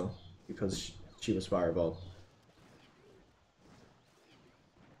more so because she was fireballed.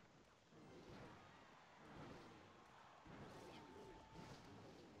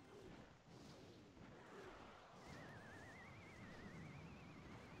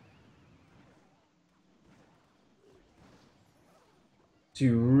 So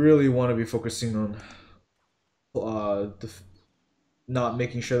you really want to be focusing on not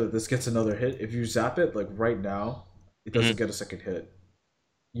making sure that this gets another hit. If you zap it like right now, it doesn't Mm. get a second hit.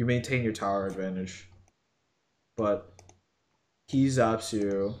 You maintain your tower advantage, but he zaps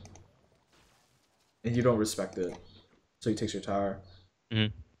you and you don't respect it, so he takes your tower.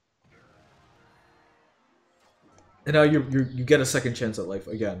 Mm. And now you get a second chance at life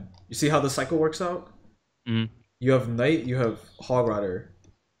again. You see how the cycle works out? Mm. You have Knight, you have Hog Rider.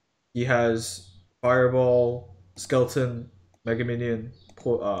 He has Fireball, Skeleton, Mega Minion,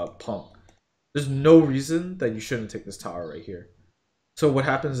 Pump. There's no reason that you shouldn't take this tower right here. So what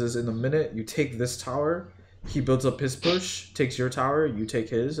happens is in a minute you take this tower, he builds up his push, takes your tower, you take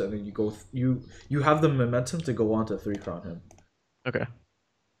his, and then you go. You have the momentum to go on to 3 crown him. Okay.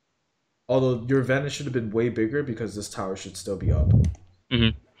 Although your advantage should have been way bigger because this tower should still be up.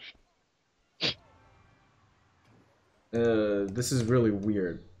 Mm. This is really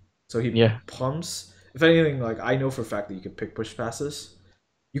weird. So he Yeah. pumps. If anything, like I know for a fact that you could pick push passes.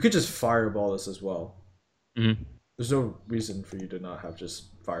 You could just fireball this as well. Mm. There's no reason for you to not have just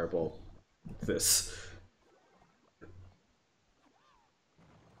fireball this.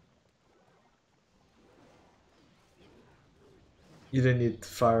 You didn't need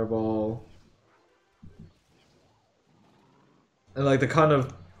fireball. And like the kind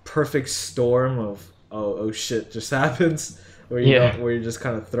of perfect storm of oh shit just happens Yeah. where you're just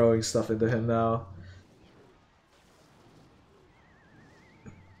kind of throwing stuff into him now.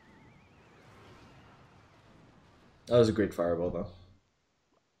 That was a great fireball though.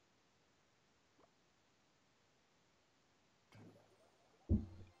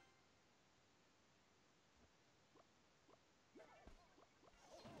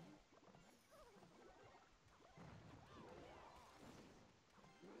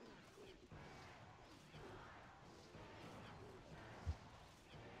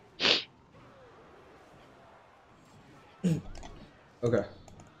 Okay.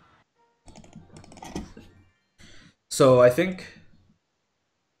 So I think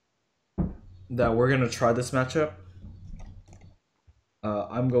that we're gonna try this matchup.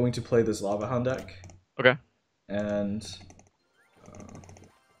 I'm going to play this Lava Hound deck, Okay. and let's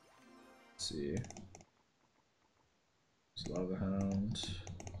see, it's Lava Hound.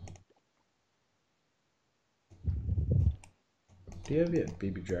 Do you have a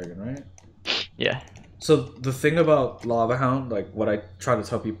baby dragon, right? Yeah. So the thing about Lava Hound, like what I try to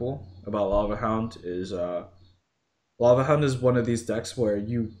tell people about Lava Hound is, Lava Hound is one of these decks where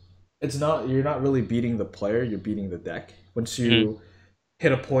it's not you're not really beating the player, you're beating the deck. Once Mm. you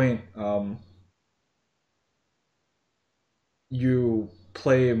hit a point, you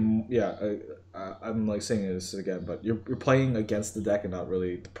play, yeah. I'm like saying this again, but you're playing against the deck and not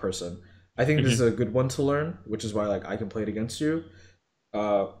really the person. I think this is Mm. a good one to learn, which is why like I can play it against you.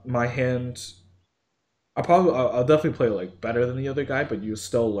 My hand I'll definitely play like better than the other guy, but you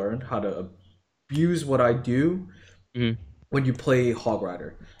still learn how to abuse what I do Mm. when you play Hog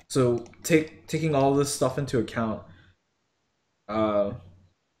Rider. So taking all this stuff into account, uh,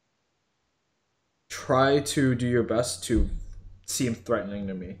 try to do your best to seem threatening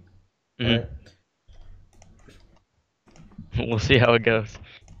to me. All Mm. right. We'll see how it goes.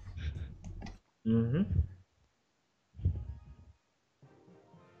 Mm-hmm.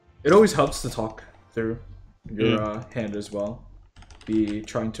 It always helps to talk through your Mm. hand as well. Be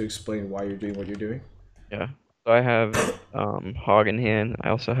trying to explain why you're doing what you're doing. Yeah. So I have Hog in hand. I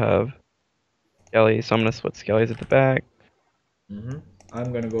also have Skelly, so I'm gonna switch Skellies at the back. Mm-hmm.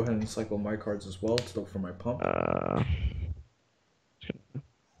 I'm gonna go ahead and cycle my cards as well to look for my pump. Uh,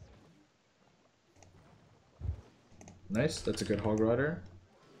 Nice, that's a good Hog Rider.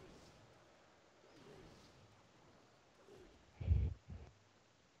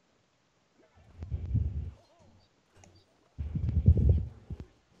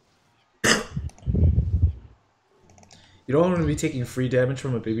 You don't want to be taking free damage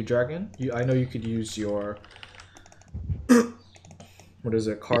from a baby dragon. I know you could use your what is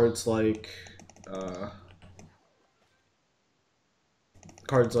it? Cards like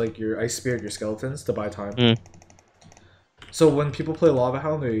cards like your Ice Spirit, your Skeletons to buy time. Mm. So when people play Lava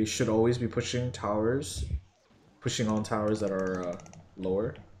Hound, they should always be pushing towers, pushing on towers that are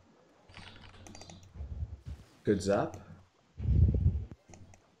lower. Good zap.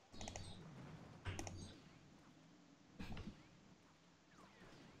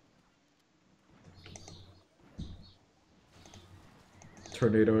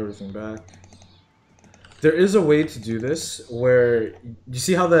 Tornado everything back. There is a way to do this where you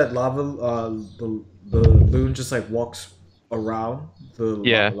see how that the loon just like walks around the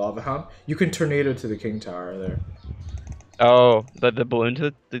Yeah. lava hound. You can tornado to the king tower there. Oh, the balloon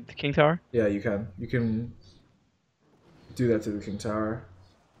to the King Tower? Yeah, you can. You can do that to the king tower.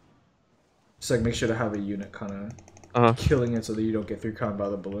 Just like make sure to have a unit kind of Uh-huh. killing it so that you don't get 3-count by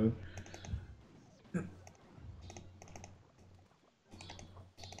the balloon.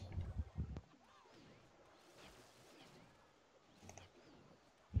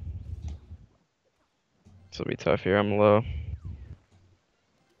 This will be tough here. I'm low.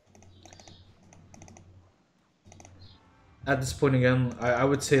 At this point again, I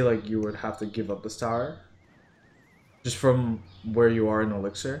would say like you would have to give up this tower. Just from where you are in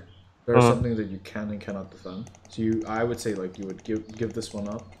Elixir. There are Uh-huh. some things that you can and cannot defend. So I would say like you would give this one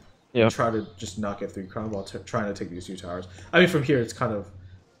up and Yeah. try to just not get 3-crown while trying to take these 2 towers. I mean, from here it's kind of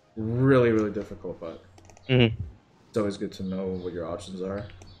really difficult, but Mm-hmm. it's always good to know what your options are.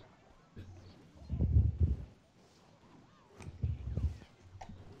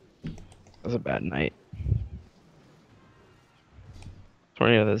 That was a bad night.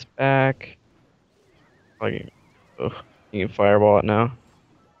 Tornado this back. Like, ugh, you can fireball it now.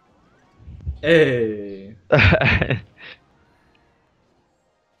 Hey, I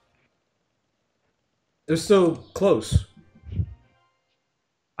they're still close.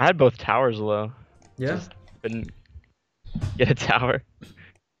 had both towers low. Yeah. Just couldn't get a tower.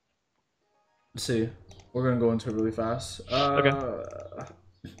 Let's see. We're gonna go into it really fast. Okay.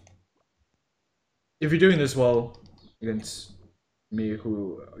 If you're doing this well against me,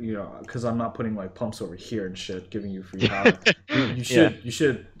 who because I'm not putting like pumps over here and shit, giving you free power. You Yeah.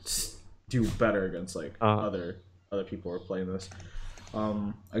 should do better against like Uh, other people who are playing this.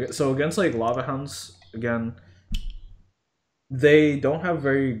 So against like lava hounds again, they don't have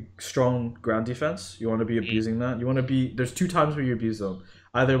very strong ground defense. You want to be mm, abusing that. You want to be there's 2 times where you abuse them,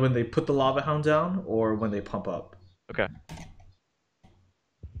 either when they put the lava hound down or when they pump up. okay.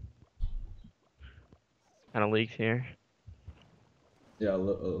 Kind of leaked here. Yeah, a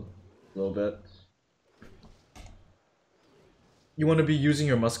little bit. You want to be using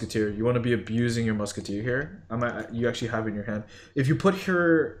your musketeer. You want to be abusing your musketeer here. You actually have in your hand. If you put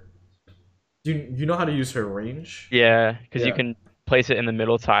her, you know how to use her range. Yeah, because you Yeah, can place it in the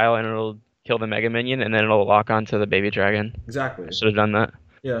middle tile and it'll kill the Mega Minion and then it'll lock onto the baby dragon. I exactly. should have done that.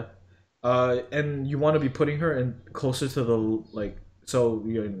 Yeah, and you want to be putting her in closer to the like. So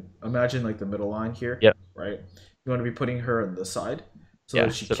you imagine like the middle line here, Yep. right? You want to be putting her on the side so that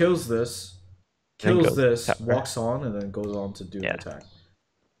Yeah. she So kills this, then kills goes this, tower. walks on, and then goes on to do the Yeah. attack.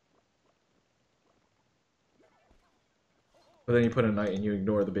 But then you put a knight and you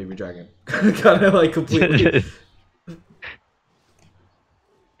ignore the baby dragon. Kind of like completely.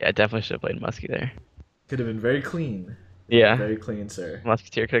 Yeah, definitely should have played Muskie there. Could have been very clean. Yeah. Very clean, sir.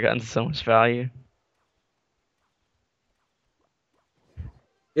 Musketeer could have gotten so much value.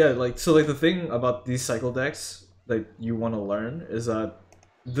 Yeah, like so like the thing about these cycle decks that you want to learn is that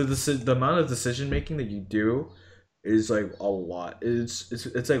the amount of decision making that you do is like a lot.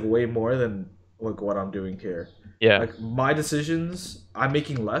 It's like way more than like what I'm doing here. Yeah. Like my decisions, I'm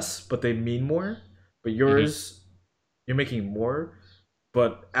making less, but they mean more. But Hmm. yours, you're making more,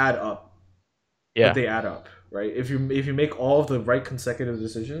 but add up. But Yeah. they add up, right? If you make all of the right consecutive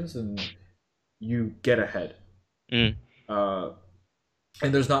decisions, then you get ahead. Mm. Uh,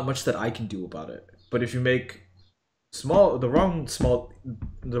 and there's not much that I can do about it. But if you make the wrong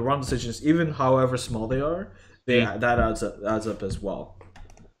decisions, even however small they are, Mm. that adds up as well.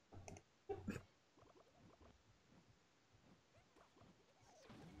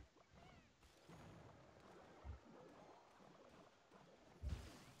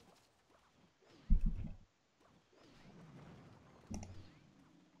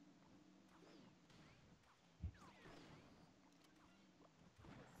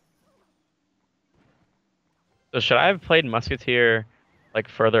 So should I have played Musketeer like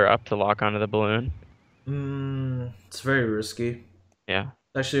further up to lock onto the balloon? It's very risky. Yeah.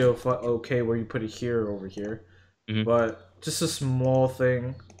 Actually, okay where you put it here or over here, Hmm. but just a small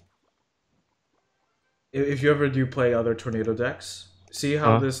thing. If you ever do play other tornado decks, see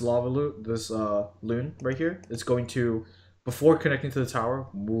how Uh, this loon right here, it's going to before connecting to the tower,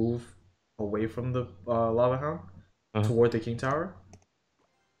 move away from the lava hound Uh-huh. toward the king tower,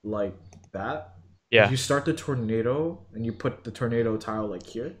 like that. If Yeah. you start the tornado and you put the tornado tile like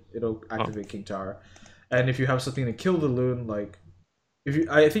here, it'll Oh. activate king tower. And if you have something to kill the loon, like if you,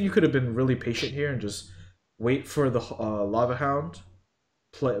 I think you could have been really patient here and just wait for the lava hound.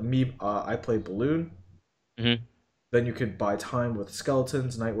 I play balloon. Mhm. Then you could buy time with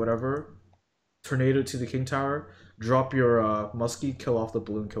skeletons, knight, whatever. Tornado to the king tower. Drop your muskie, kill off the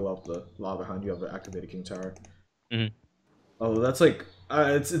balloon, kill off the lava hound. You have an activated king tower. Mhm. Oh, that's like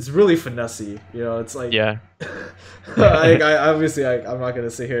it's really finessey. You know, it's like Yeah. I obviously I'm not gonna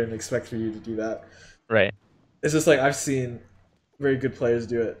sit here and expect for you to do that. Right. It's just like I've seen very good players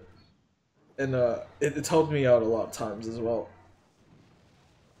do it, and it's helped me out a lot of times as well.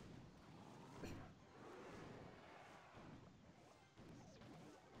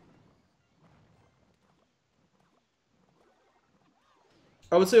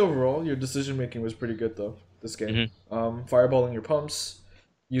 I would say overall your decision making was pretty good though this game. Mhm. Fireballing your pumps,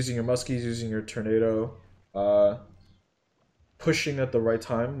 using your muskies, using your tornado, uh, pushing at the right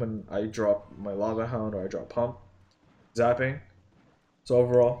time when I drop my lava hound or I drop pump, zapping. So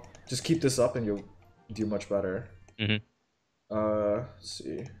overall, just keep this up and you'll do much better. Mhm. Let's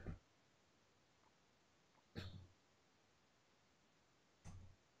see.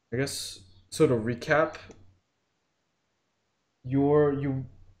 I guess so to recap, your you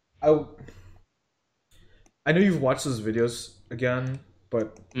I I know you've watched those videos again,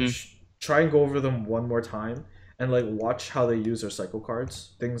 but Mhm. try and go over them one more time and like watch how they use their cycle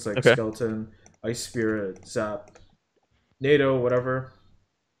cards. Things like Okay. skeleton, ice spirit, zap, NATO, whatever.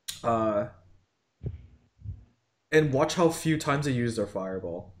 Uh, and watch how few times they use their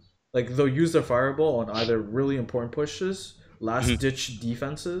fireball. Like they'll use their fireball on either really important pushes, last Mhm. ditch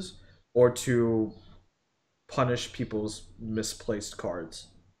defenses, or to punish people's misplaced cards.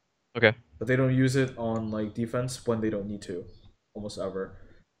 Okay. But they don't use it on like defense when they don't need to, almost ever.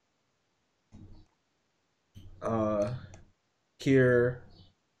 Uh, Here,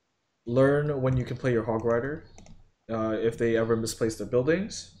 learn when you can play your hog rider. If they ever misplace their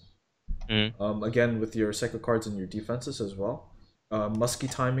buildings, Mhm. again with your cycle cards and your defenses as well. Musky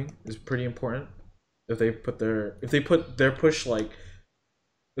timing is pretty important. If they put their push like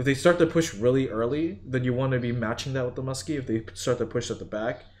if they start to push really early, then you want to be matching that with the muskie. If they start to push at the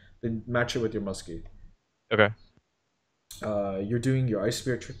back, then match it with your muskie. Okay. You're doing your ice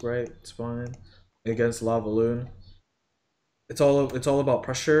spear trick right. It's fine. Against lava loon, it's all about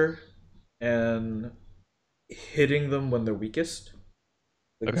pressure and hitting them when they're weakest.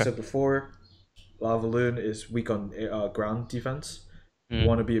 Like we Okay. said before, lava loon is weak on ground defense. You Mhm.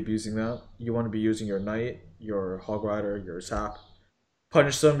 want to be abusing that. You want to be using your knight, your hog rider, your zap.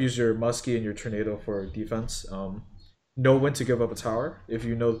 Punish them. Use your muskie and your tornado for defense. Know when to give up a tower. If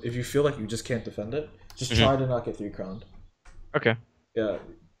you feel like you just can't defend it, just Mhm. try to not get three crowned. Okay. Yeah,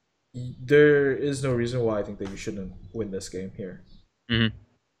 there is no reason why I think that you shouldn't win this game here. Mhm.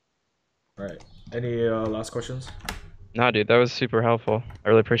 All right. Any last questions? Nah, dude, that was super helpful. I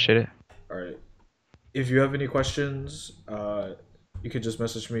really appreciate it. All right. If you have any questions, you could just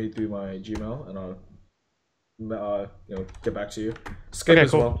message me through my Gmail, and I'll get back to you. Skype Okay,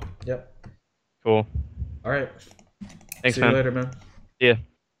 as cool. well. Yep. Cool. All right. Thanks, See you man. later, man. See ya.